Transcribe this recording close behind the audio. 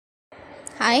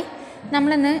Hi,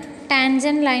 നമ്മൾ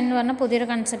tangent line എന്ന് പറഞ്ഞ പുതിയൊരു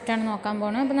കൺസെപ്റ്റാണ് നോക്കാൻ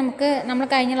പോകുന്നത്. അപ്പോൾ നമ്മൾ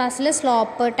കഴിഞ്ഞ ക്ലാസ്സിൽ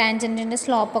സ്ലോപ്പ് ടാൻജൻറ്റിൻ്റെ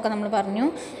സ്ലോപ്പൊക്കെ നമ്മൾ പറഞ്ഞു.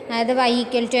 അതായത് y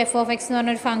 = f(x) എന്ന്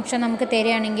പറഞ്ഞൊരു ഫംഗ്ഷൻ നമുക്ക്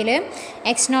തരികയാണെങ്കിൽ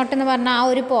x0 എന്ന് പറഞ്ഞ ആ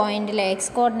ഒരു പോയിന്റിൽ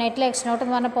എക്സ് കോർഡിനേറ്റിൽ x0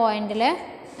 എന്ന് പറഞ്ഞ പോയിന്റിൽ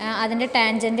അതിൻ്റെ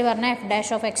ടാൻജൻറ്റ് പറഞ്ഞാൽ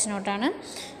f'(x0) ആണ്.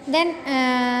 ദെൻ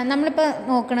നമ്മളിപ്പോൾ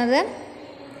നോക്കുന്നത്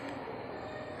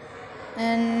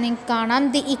നിങ്ങൾക്ക് കാണാം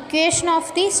the equation of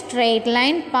the straight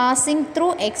line passing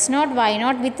through x0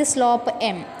 y0 with slope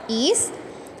m is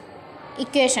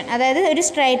equation, അതായത് ഒരു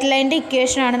സ്ട്രൈറ്റ് ലൈൻ്റെ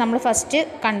ഇക്വേഷനാണ് നമ്മൾ ഫസ്റ്റ്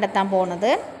കണ്ടെത്താൻ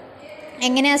പോകുന്നത്.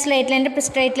 എങ്ങനെയാണ് സ്ട്രൈറ്റ്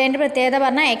ലൈൻ്റെ പ്രത്യേകത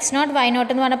പറഞ്ഞാൽ x0 y0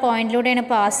 എന്ന് പറഞ്ഞ പോയിന്റിലൂടെയാണ്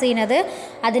പാസ് ചെയ്യുന്നത്.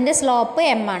 അതിൻ്റെ സ്ലോപ്പ്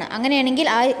m ആണ്. അങ്ങനെയാണെങ്കിൽ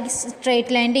ആ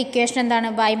സ്ട്രൈറ്റ് ലൈൻ്റെ ഇക്വേഷൻ എന്താണ്?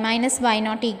 y -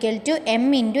 y0 = m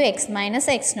 × x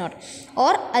 - x0.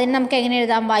 Or അതിന് നമുക്ക് എങ്ങനെ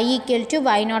എഴുതാം? y =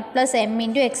 y0 + m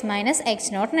 × x -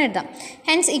 x0 എന്ന് എഴുതാം.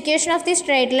 Hence equation of the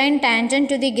straight line tangent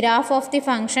to the graph of the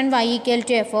function y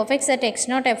 = f(x) at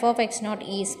x0 f(x0)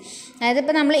 is. അതായത്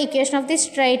ഇപ്പോൾ നമ്മൾ equation of the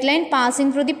straight line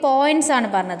passing through the points ആണ്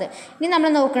പറഞ്ഞത്. ഇനി നമ്മൾ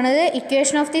നോക്കുന്നത്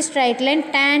equation of the straight line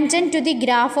tangent to the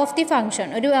graph of the function.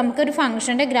 നമുക്കൊരു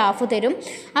ഫംഗ്ഷൻ്റെ graph തരും.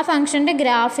 ആ ഫംഗ്ഷൻ്റെ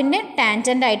ഗ്രാഫിൻ്റെ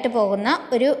ടാൻജൻ്റ് ആയിട്ട് പോകുന്ന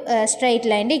ഒരു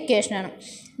സ്ട്രൈറ്റ് ലൈൻ്റെ ഇക്വേഷനാണ്.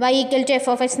 y =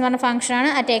 f(x) എന്ന് പറഞ്ഞ ഫംഗ്ഷനാണ്.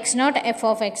 At x0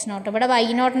 f(x0). ഇവിടെ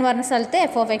y0 എന്ന് പറഞ്ഞ സ്ഥലത്ത്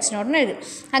f(x0) എന്ന് എഴുതും.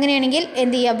 അങ്ങനെയാണെങ്കിൽ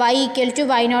എന്ത് ചെയ്യുക? y =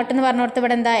 y0 എന്ന് പറഞ്ഞിടത്ത്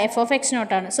ഇവിടെ എന്താ?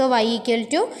 f(x0) ആണ്. So y =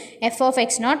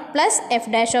 f(x0) +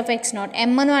 f'(x0).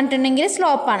 m എന്ന് പറഞ്ഞിട്ടുണ്ടെങ്കിൽ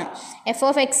സ്ലോപ്പാണ്.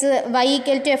 y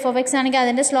 = f(x) ആണെങ്കിൽ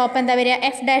അതിൻ്റെ സ്ലോപ്പ് എന്താ വരിക?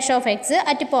 f'(x)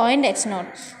 at point x0.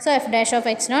 So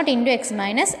f'(x0) × x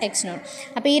 - x0.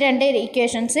 അപ്പോൾ ഈ രണ്ട്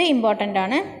ഇക്വേഷൻസ് ഇമ്പോർട്ടൻ്റ്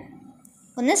ആണ്.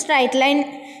 ഒന്ന്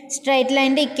straight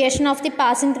ലൈൻ്റെ equation of the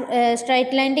passing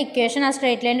straight ലൈൻ്റെ equation. ആ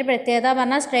സ്ട്രൈറ്റ് ലൈൻ്റെ പ്രത്യേകത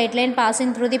പറഞ്ഞാൽ straight line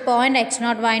passing through the point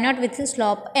x0 y0 with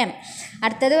slope m.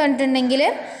 അടുത്തത് കണ്ടിട്ടുണ്ടെങ്കിൽ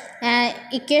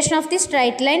equation of the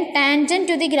straight line tangent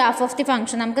to the graph of the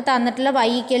function. നമുക്ക് തന്നിട്ടുള്ള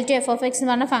y = f(x)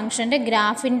 എന്ന് പറഞ്ഞ ഫംഗ്ഷൻ്റെ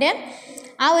ഗ്രാഫിൻ്റെ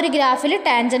ആ ഒരു ഗ്രാഫിൽ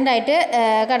ടാൻജൻ്റായിട്ട്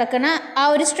കിടക്കുന്ന ആ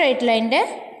ഒരു straight ലൈൻ്റെ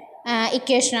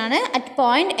ഇക്വേഷനാണ് at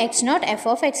point x0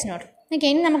 f(x0). Okay,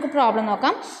 ഇനി നമുക്ക് പ്രോബ്ലം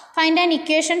നോക്കാം. Find an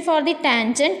equation for the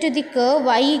tangent to the curve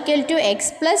y = x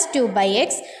 + 2/x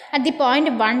at the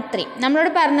point 1, 3.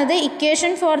 നമ്മളോട് പറഞ്ഞത്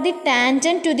equation for the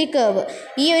tangent to the curve.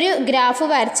 ഈ ഒരു ഗ്രാഫ്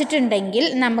വരച്ചിട്ടുണ്ടെങ്കിൽ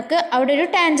നമുക്ക് അവിടെ ഒരു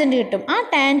ടാൻജൻറ്റ് കിട്ടും. ആ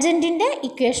ടാൻജൻറ്റിൻ്റെ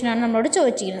ഇക്വേഷനാണ് നമ്മളോട്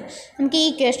ചോദിച്ചിരിക്കുന്നത്. നമുക്ക് ഈ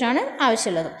ഇക്വേഷനാണ്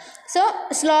ആവശ്യമുള്ളത്. സോ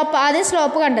ആദ്യം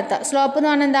സ്ലോപ്പ് കണ്ടെത്താം. സ്ലോപ്പ്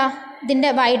എന്ന് പറഞ്ഞാൽ എന്താ?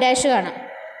 ഇതിൻ്റെ y' കാണാം,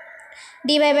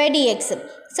 dy/dx.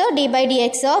 So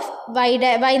d/dx of y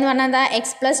എന്ന് പറഞ്ഞാൽ എന്താ? x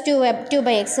 +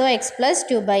 2/x. So x +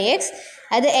 2/x.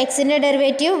 അത് എക്സിൻ്റെ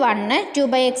ഡെറിവേറ്റീവ് 1,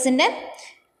 2/xൻ്റെ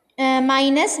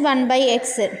 -1/x.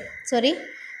 സോറി,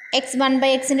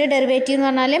 x1/xൻ്റെ ഡെറിവേറ്റീവ് എന്ന്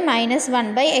പറഞ്ഞാൽ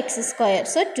 -1/x².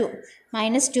 സോ 2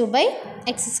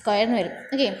 -2/x² എന്ന് വരും.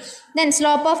 Okay, then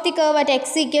slope of the curve at x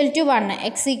 = 1.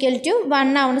 x =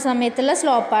 1 ആവുന്ന സമയത്തുള്ള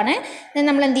സ്ലോപ്പാണ്. ദെൻ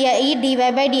നമ്മൾ എന്ത് ചെയ്യുക? ഈ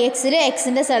dy/dxൽ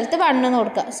എക്സിൻ്റെ സ്ഥലത്ത് 1 എന്ന്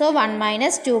കൊടുക്കുക. So 1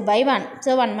 - 2/1.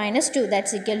 So 1 - 2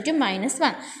 that's equal to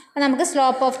 -1. അപ്പോൾ നമുക്ക്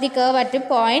slope of the curve at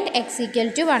point x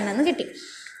 = 1 എന്ന് കിട്ടി.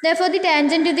 Therefore, the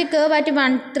tangent to the curve at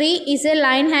 1, 3 is a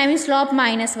line having slope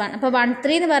 -1. അപ്പോൾ 1,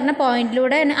 3 എന്ന് പറഞ്ഞ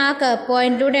പോയിന്റിലൂടെയാണ് ആ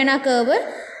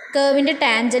കർവിൻ്റെ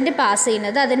ടാൻജൻറ്റ് പാസ്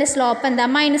ചെയ്യുന്നത്. അതിൻ്റെ സ്ലോപ്പ് എന്താ?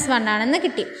 -1 ആണെന്ന്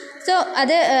കിട്ടി. സോ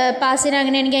അത് പാസ് ചെയ്യാൻ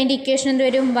അങ്ങനെയാണെങ്കിൽ അതിൻ്റെ ഇക്വേഷൻ എന്ത്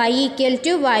വരും? y =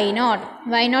 y0.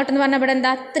 y0 എന്ന് പറഞ്ഞാൽ ഇവിടെ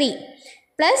എന്താ? 3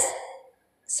 പ്ലസ്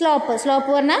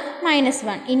സ്ലോപ്പ് പറഞ്ഞാൽ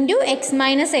 -1 ഇൻറ്റു x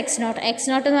 - x0.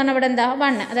 x0 എന്ന് പറഞ്ഞാൽ ഇവിടെ എന്താ?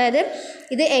 1. അതായത്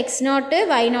ഇത് x0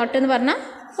 y0 എന്ന് പറഞ്ഞ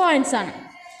പോയിൻറ്റ്സ് ആണ്.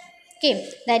 ഓക്കെ,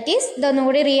 ദാറ്റ് ഈസ് ഇതൊന്നും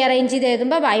കൂടി റീഅറേഞ്ച് ചെയ്ത്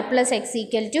എഴുതുമ്പോൾ y + x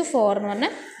 = 4 എന്ന് പറഞ്ഞ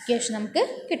ഇക്വേഷൻ നമുക്ക്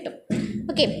കിട്ടും.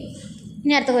 ഓക്കെ,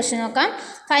 ഇനി അടുത്ത ക്വസ്റ്റ്യൻ നോക്കാം.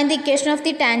 Find the equation of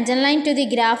the tangent line to the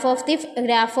graph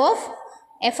of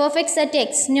f(x) at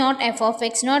x0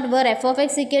 f(x0) where f(x)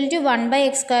 =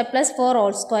 1/x² +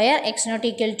 4²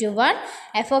 x0 = 1,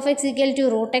 f(x) =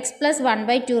 √x +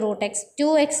 1/2 √x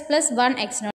 2x + 1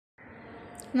 x0.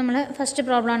 നമ്മൾ ഫസ്റ്റ്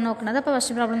പ്രോബ്ലം ആണ് നോക്കുന്നത്. അപ്പോൾ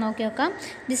ഫസ്റ്റ് പ്രോബ്ലം നോക്കി നോക്കാം.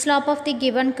 The slope of the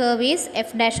given curve is f'.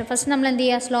 First നമ്മൾ എന്ത്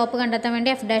ചെയ്യുക? Slope കണ്ടെത്താൻ വേണ്ടി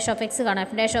f'(x) കാണാം.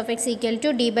 f'(x) =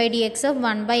 d/dx of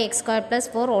 1/x² +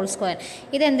 4²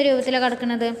 ഇത് എന്ത് രൂപത്തിലാണ്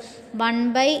കിടക്കുന്നത്?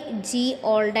 1/g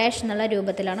എന്നുള്ള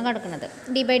രൂപത്തിലാണ് കിടക്കുന്നത്.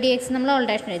 d/dx നമ്മൾ ഓൾ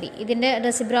ഡാഷ് എഴുതി. ഇതിൻ്റെ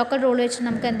റെസിപ്രോക്കൽ റൂൾ വെച്ച്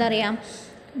നമുക്ക് എന്താ അറിയാം?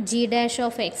 g'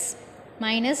 of x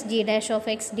 - g' of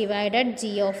x /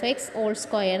 g(x)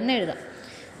 എന്ന് എഴുതാം.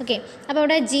 ഓക്കെ, അപ്പോൾ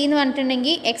ഇവിടെ g എന്ന്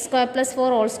പറഞ്ഞിട്ടുണ്ടെങ്കിൽ x² +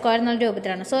 4² എന്നുള്ള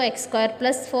രൂപത്തിലാണ്. So x²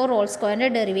 + 4²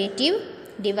 derivative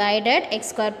divided X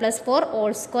square plus 4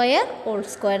 whole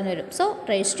square എന്ന് വരും. സോ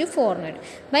റേസ് ടു 4 എന്ന് വരും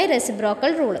ബൈ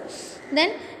റെസിപ്രോക്കൽ റൂൾ. ദെൻ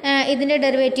ഇതിൻ്റെ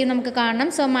ഡെറിവേറ്റീവ് നമുക്ക് കാണണം.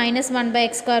 So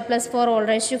 -1/x square plus 4 whole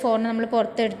raise to 4 നമ്മൾ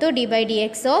പുറത്തെടുത്തു.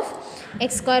 d/dx of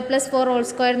X square plus 4 whole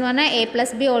square എന്ന് പറഞ്ഞാൽ a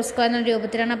 + b ഹോൾ സ്ക്വയർ എന്ന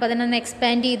രൂപത്തിലാണ്. അപ്പോൾ അതിനൊന്ന്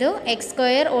എക്സ്പാൻഡ് ചെയ്തു. എക്സ്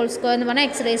സ്ക്വയർ ഹോൾ സ്ക്വയർ എന്ന് പറഞ്ഞാൽ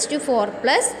X raise to 4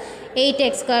 plus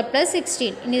 8x square plus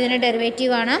 16. ഇനി ഇതിൻ്റെ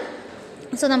ഡെറിവേറ്റീവ് ആണ്.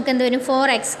 സോ നമുക്ക് എന്ത് വരും?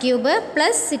 4x³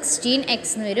 പ്ലസ് 16x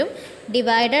എന്ന് വരും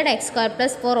divided X square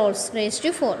plus 4 whole raise to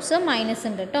 4. So minus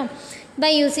ഉണ്ട് കേട്ടോ.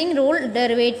 By using rule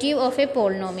derivative of A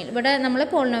polynomial. ഇവിടെ നമ്മൾ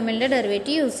പോളിനോമിയലിൻ്റെ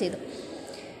ഡെറിവേറ്റീവ് യൂസ് ചെയ്തു.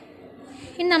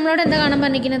 ഇനി നമ്മളോട് എന്താ കാണാൻ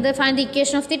പറഞ്ഞിരിക്കുന്നത്? Find the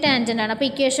equation of the tangent ആണ്. അപ്പോൾ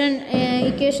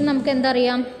ഇക്വേഷൻ നമുക്ക് എന്താ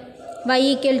അറിയാം? y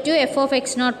 =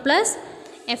 f(x0) plus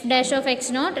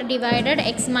f'(x0) divided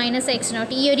x minus x0.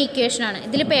 ഈ ഒരു ഇക്വേഷനാണ്.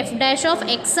 ഇതിലിപ്പോൾ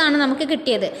f'(x) ആണ് നമുക്ക്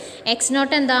കിട്ടിയത്.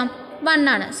 x0 എന്താ? 1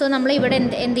 ആണ്. സോ നമ്മൾ ഇവിടെ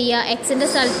എന്ത് ചെയ്യുക? എക്സിൻ്റെ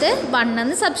സ്ഥലത്ത് 1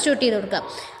 എന്ന് സബ്സ്റ്റിറ്റ്യൂട്ട് ചെയ്ത് കൊടുക്കുക.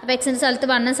 അപ്പോൾ എക്സിൻ്റെ സ്ഥലത്ത്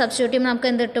 1 സബ്സ്റ്റിറ്റ്യൂട്ട് ചെയ്യുമ്പോൾ നമുക്ക്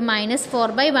എന്ത് കിട്ടും?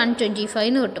 -4/125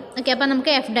 എന്ന് കിട്ടും. ഓക്കെ, അപ്പോൾ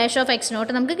നമുക്ക്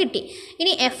f'(x0) നമുക്ക് കിട്ടി.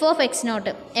 ഇനി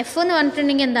f(x0) എഫ് എന്ന്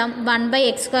പറഞ്ഞിട്ടുണ്ടെങ്കിൽ എന്താ?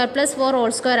 1/x² പ്ലസ് 4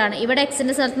 ഹോൾ സ്ക്വയർ ആണ്. ഇവിടെ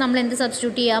എക്സിൻ്റെ സ്ഥലത്ത് നമ്മൾ എന്ത്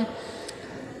സബ്സ്റ്റിറ്റ്യൂട്ട് ചെയ്യാം?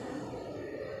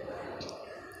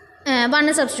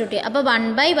 1 സബ്സ്റ്റിറ്റ്യൂട്ട് ചെയ്യുക. അപ്പോൾ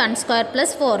 1/1²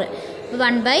 പ്ലസ് 4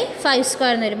 1/5²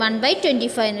 എന്ന് വരും.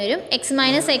 1/25 എന്ന് വരും. x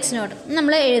മൈനസ് x0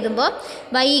 നമ്മൾ എഴുതുമ്പോൾ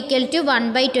y =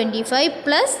 1/25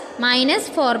 plus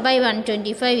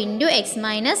 -4/125 into x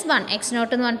minus 1.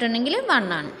 x0 എന്ന് പറഞ്ഞിട്ടുണ്ടെങ്കിൽ 1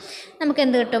 ആണ്. നമുക്ക്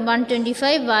എന്ത് കിട്ടും?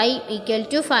 125 y =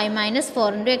 5 -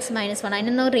 4 ഇൻറ്റു x മൈനസ് 1.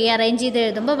 അതിനൊന്ന് റീഅറേഞ്ച് ചെയ്ത്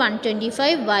എഴുതുമ്പോൾ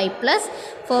 125 y പ്ലസ്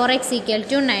 4x =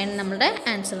 9 നമ്മുടെ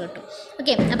ആൻസർ കിട്ടും.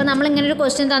 ഓക്കെ, അപ്പോൾ നമ്മളിങ്ങനെ ഒരു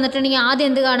ക്വസ്റ്റ്യൻ തന്നിട്ടുണ്ടെങ്കിൽ ആദ്യം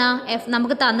എന്ത് കാണാം?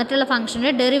 നമുക്ക് തന്നിട്ടുള്ള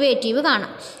ഫംഗ്ഷൻ്റെ ഡെറിവേറ്റീവ്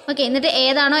കാണാം. ഓക്കെ, എന്നിട്ട്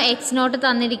ഏതാണോ x0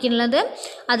 തന്നിരിക്കുന്നത്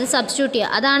അത് സബ്സ്റ്റിറ്റ്യൂട്ട്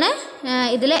ചെയ്യുക. അതാണ്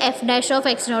ഇതിൽ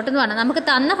f'(x0) എന്ന് പറഞ്ഞാൽ നമുക്ക്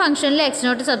തന്ന ഫംഗ്ഷനിൽ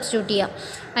x0 സബ്സ്റ്റിറ്റ്യൂട്ട് ചെയ്യാം.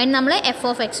 അതിന് നമ്മൾ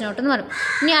f(x0) എന്ന് പറയും.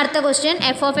 ഇനി അടുത്ത question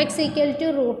f(x) =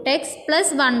 √x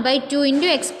plus 1/2 into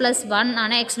x plus 1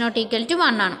 ആണ്. x0 =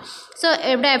 1 ആണ്. സോ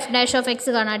ഇവിടെ f'(x)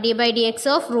 കാണാം. d/dx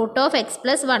of √x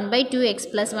plus 1/2x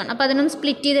plus 1. അപ്പോൾ അതിനും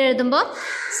സ്പ്ലിറ്റ് ചെയ്ത് എഴുതുമ്പോൾ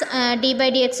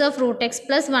d/dx of √x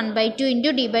plus 1/2 into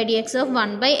d/dx of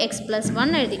 1/x plus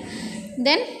 1 എഴുതി.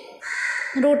 ദെൻ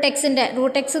 √x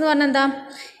എന്ന് പറഞ്ഞാൽ എന്താ?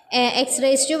 x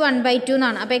റേസ് ടു 1/2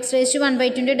 എന്നാണ്. അപ്പോൾ x റേസ് ടു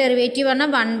 1/2ൻ്റെ ഡെറിവേറ്റീവ്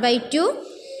പറഞ്ഞാൽ 1/2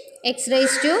 x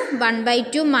റേസ് ടു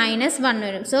 1/2 മൈനസ് 1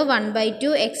 വരും. So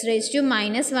 1/2 x raise to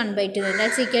minus 1/2 വരും.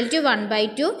 That's equal to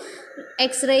 1/2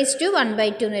 x raise to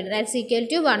 1/2 വരും. ദാറ്റ്സ് ഈക്വൽ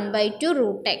ടു 1/2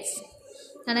 √x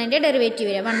ആണ് അതിൻ്റെ ഡെറിവേറ്റീവ്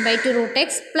വരിക. 1/2 √x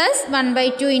plus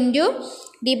 1/2 into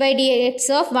d/dx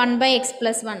of 1/x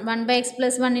plus 1. 1/x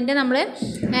plus 1ൻ്റെ നമ്മൾ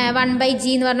 1/g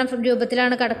എന്ന് പറഞ്ഞ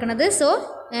രൂപത്തിലാണ് കിടക്കുന്നത്. So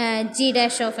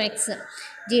g'(x)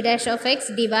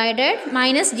 divided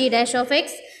minus g'(x)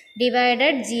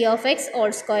 divided g of x whole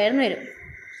square എന്ന് വരും.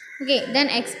 Okay, then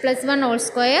x plus 1 whole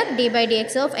square d/dx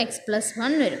of x plus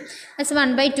 1 വരും. That's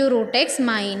 1/2 √x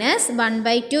minus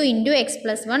 1/2 into x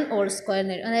plus 1 whole square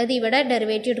എന്ന് വരും. അതായത് ഇവിടെ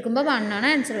ഡെറിവേറ്റീവ് എടുക്കുമ്പോൾ 1 ആണ്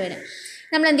ആൻസർ വരിക.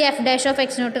 നമ്മൾ എന്ത് ചെയ്യുക?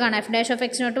 f'(x0) കാണാം.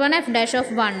 f'(x0) പറഞ്ഞാൽ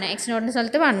f'(1) x0ൻ്റെ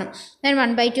സ്ഥലത്ത് 1. Then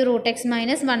 1/2 √x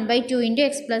minus 1/2 into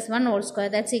x plus 1 whole square.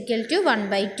 That's equal to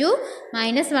 1/2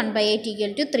 minus 1/8 =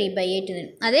 3/8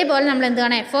 വരും. അതേപോലെ നമ്മൾ എന്ത്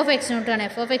കാണാം? f(x0) കാണാം.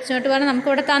 f(x0) പറഞ്ഞാൽ നമുക്ക്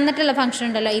ഇവിടെ തന്നിട്ടുള്ള ഫംഗ്ഷൻ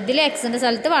ഉണ്ടല്ലോ, ഇതിൽ എക്സിൻ്റെ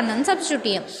സ്ഥലത്ത് 1 എന്ന് സബ്സ്റ്റിറ്റ്യൂട്ട്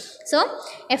ചെയ്യാം. സോ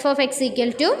f(x) =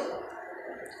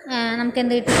 നമുക്ക്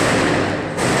എന്ത് കിട്ടും?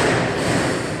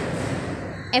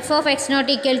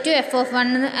 f(x0) = f(1),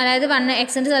 അതായത് 1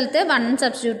 എക്സിൻ്റെ സ്ഥലത്ത് 1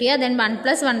 സബ്സ്റ്റിറ്റ്യൂട്ട് ചെയ്യുക. ദെൻ 1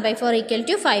 + 1/4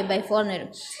 = 5/4 എന്ന് വരും.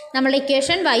 നമ്മുടെ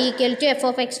equation y =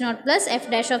 f(x0) plus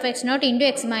f'(x0) into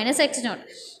x minus x0.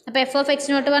 അപ്പോൾ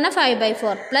f(x0) പറഞ്ഞാൽ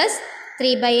 5/4 plus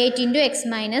 3/8 into x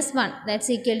minus 1.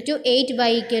 That's equal to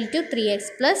 8y = 3x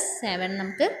plus 7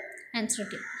 നമുക്ക് ആൻസർ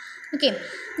കിട്ടും. ഓക്കെ,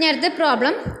 ഇനി അടുത്ത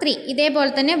പ്രോബ്ലം 3.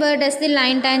 ഇതേപോലെ തന്നെ where does the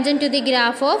line tangent to the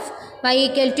graph of y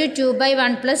 =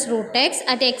 2/1 plus √x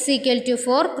at x =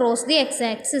 4 cross the x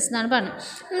axis എന്നാണ് പറഞ്ഞത്.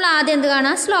 നമ്മൾ ആദ്യം എന്ത്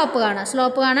കാണാം? സ്ലോപ്പ്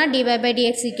കാണാം.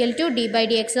 dy/dx =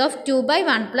 d/dx of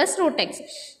 2/1 plus √x.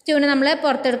 2ന് നമ്മൾ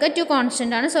പുറത്തെടുക്കുക. 2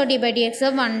 കോൺസ്റ്റൻ്റ് ആണ്. So d/dx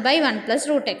of 1/1 plus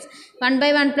 √x.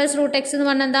 1/1 plus √x എന്ന്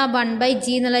പറഞ്ഞാൽ എന്താ? 1/g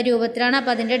എന്നുള്ള രൂപത്തിലാണ്.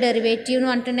 അപ്പോൾ അതിൻ്റെ ഡെറിവേറ്റീവ് എന്ന്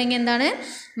പറഞ്ഞിട്ടുണ്ടെങ്കിൽ എന്താണ്?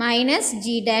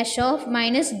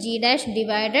 -g'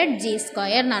 ഡിവൈഡഡ്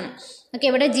g² എന്നാണ്. ഓക്കെ,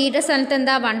 ഇവിടെ ജിയുടെ സ്ഥലത്ത്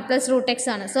എന്താ? 1 പ്ലസ് √x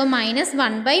ആണ്. So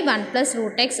 -1/1 plus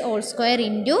 √x whole square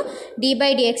into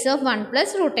d/dx of 1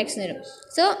 plus √x വരും.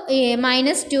 So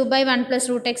 -2/1 plus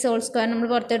 √x whole square നമ്മൾ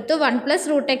പുറത്തെടുത്തു. 1 പ്ലസ്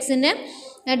 √xൻ്റെ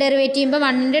ഡെറിവേറ്റീവ് ചെയ്യുമ്പോൾ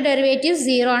 1ൻ്റെ ഡെറിവേറ്റീവ്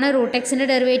 0 ആണ്. √xൻ്റെ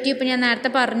ഡെറിവേറ്റീവ് ഇപ്പോൾ ഞാൻ നേരത്തെ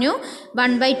പറഞ്ഞു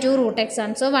 1/2 √x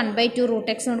ആണ്. സോ 1/2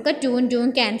 √x കൊടുക്കുക. 2ഉം 2ഉം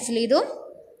ക്യാൻസൽ ചെയ്തു.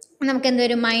 നമുക്ക് എന്ത്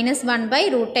വരും?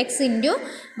 -1/√x into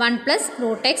 1 plus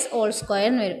 √x whole square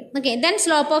എന്ന് വരും. Okay, then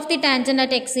slope of the tangent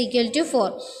at x = 4.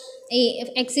 ഈ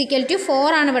എക്സ് ഈക്വൽ ടു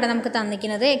 4 ആണ് ഇവിടെ നമുക്ക്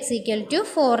തന്നിരിക്കുന്നത്. എക്സ് ഈക്വൽ ടു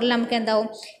 4ൽ നമുക്ക് എന്താവും,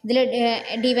 ഇതിൽ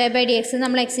dy/dx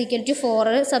നമ്മൾ എക്സ് ഈക്വൽ ടു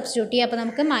 4 സബ്സ്റ്റിറ്റ്യൂട്ട് ചെയ്യുക. അപ്പോൾ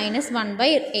നമുക്ക്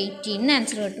 -1/18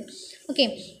 ആൻസർ കിട്ടും. ഓക്കെ,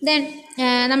 ദെൻ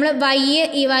നമ്മൾ y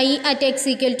at X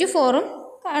equal to 4ഉം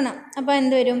കാണാം. അപ്പോൾ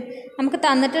എന്ത് വരും, നമുക്ക്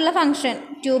തന്നിട്ടുള്ള ഫംഗ്ഷൻ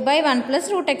 2/1 +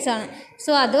 √x ആണ്.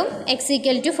 സോ അതും എക്സ്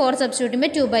ഈക്വൽ ടു 4 സബ്സ്റ്റിറ്റ്യൂട്ട്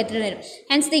ചെയ്യുമ്പോൾ 2/3 വരും.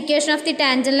 Hence the equation of the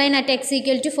tangent line at X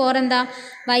equal to 4 എന്താ,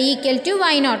 y equal to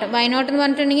y0. y0 എന്ന്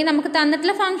പറഞ്ഞിട്ടുണ്ടെങ്കിൽ നമുക്ക്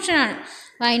തന്നിട്ടുള്ള ഫംഗ്ഷനാണ്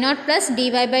y0 +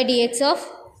 dy/dx ഓഫ്,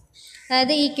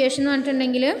 അതായത് ഈ ഇക്വേഷൻ എന്ന്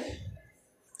പറഞ്ഞിട്ടുണ്ടെങ്കിൽ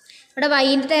ഇവിടെ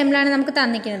വൈൻ്റെ ടൈമിലാണ് നമുക്ക്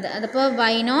തന്നിരിക്കുന്നത്. അതിപ്പോൾ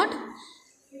y0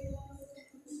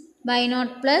 +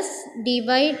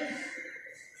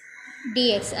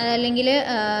 dy/dx അല്ലെങ്കിൽ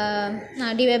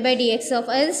dy/dx ഓഫ്,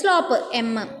 അതായത് slope m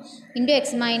into x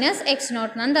 - x0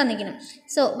 എന്നാണ് തന്നിരിക്കുന്നത്.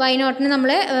 സോ y0ന്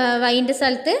നമ്മൾ വൈൻ്റെ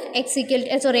സ്ഥലത്ത്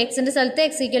എക്സിൻ്റെ സ്ഥലത്ത്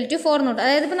എക്സ് ഈക്വൽ ടു 4 നോട്ട്.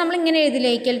 അതായത് ഇപ്പോൾ നമ്മൾ ഇങ്ങനെ എഴുതില്ല,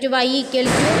 equal to y equal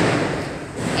to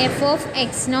f of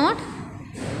x0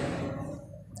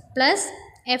 plus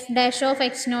f' of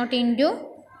x0 into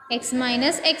x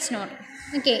 - x0.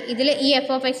 Okay, ഇതിൽ ഈ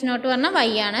എഫ് ഓഫ് x0 പറഞ്ഞാൽ y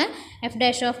ആണ്, f'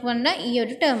 ഓഫ് പറഞ്ഞാൽ ഈ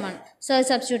ഒരു ടേമാണ്. സോ അത്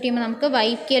സബ്സ്റ്റിറ്റ്യൂട്ട് ചെയ്യുമ്പോൾ നമുക്ക് y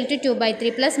equal to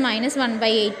 2/3 plus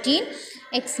 -1/18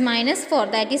 x - 4,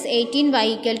 that is 18y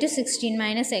equal to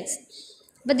 16 - x.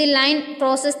 അപ്പോൾ the line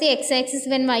crosses the x axis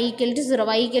when y equal to 0.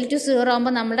 y equal to 0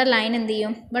 ആകുമ്പോൾ നമ്മുടെ ലൈൻ എന്ത്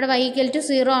ചെയ്യും, ഇവിടെ y ഈക്വൽ ടു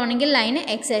 0 ആണെങ്കിൽ ലൈൻ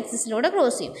x ആക്സിസിലൂടെ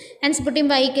ക്രോസ് ചെയ്യും. Hence putting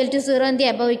y equal to 0 in the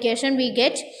above equation we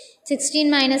get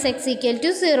 16 - x equal to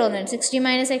 0 എന്ന്.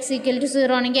 16 - x equal to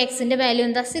 0 ആണെങ്കിൽ എക്സിൻ്റെ വാല്യൂ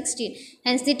എന്താ, 16.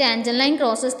 Hence the tangent line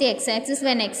crosses the x axis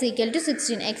when x equal to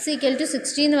 16. x equal to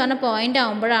 16 എന്ന് പറഞ്ഞ point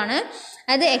ആകുമ്പോഴാണ്,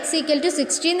 അത് x equal to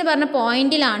 60 എന്ന് പറഞ്ഞ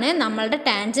പോയിന്റിലാണ് നമ്മളുടെ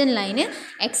tangent line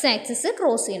x axis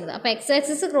cross ചെയ്യുന്നത്. അപ്പോൾ x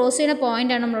ആക്സിസ് ക്രോസ് ചെയ്യുന്ന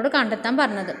പോയിന്റാണ് നമ്മളോട് കണ്ടെത്താൻ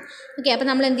പറഞ്ഞത്. ഓക്കെ, അപ്പോൾ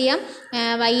നമ്മൾ എന്ത് ചെയ്യാം,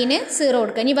 y-ന് 0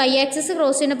 കൊടുക്കുക. ഇനി y ആക്സിസ്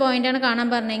ക്രോസ് ചെയ്യുന്ന പോയിന്റാണ് കാണാൻ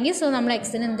പറഞ്ഞെങ്കിൽ, സോ നമ്മൾ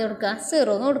x-ന് എന്ത് കൊടുക്കുക,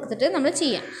 0 എന്ന് കൊടുത്തിട്ട് നമ്മൾ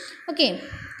ചെയ്യാം. Okay,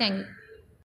 thank you.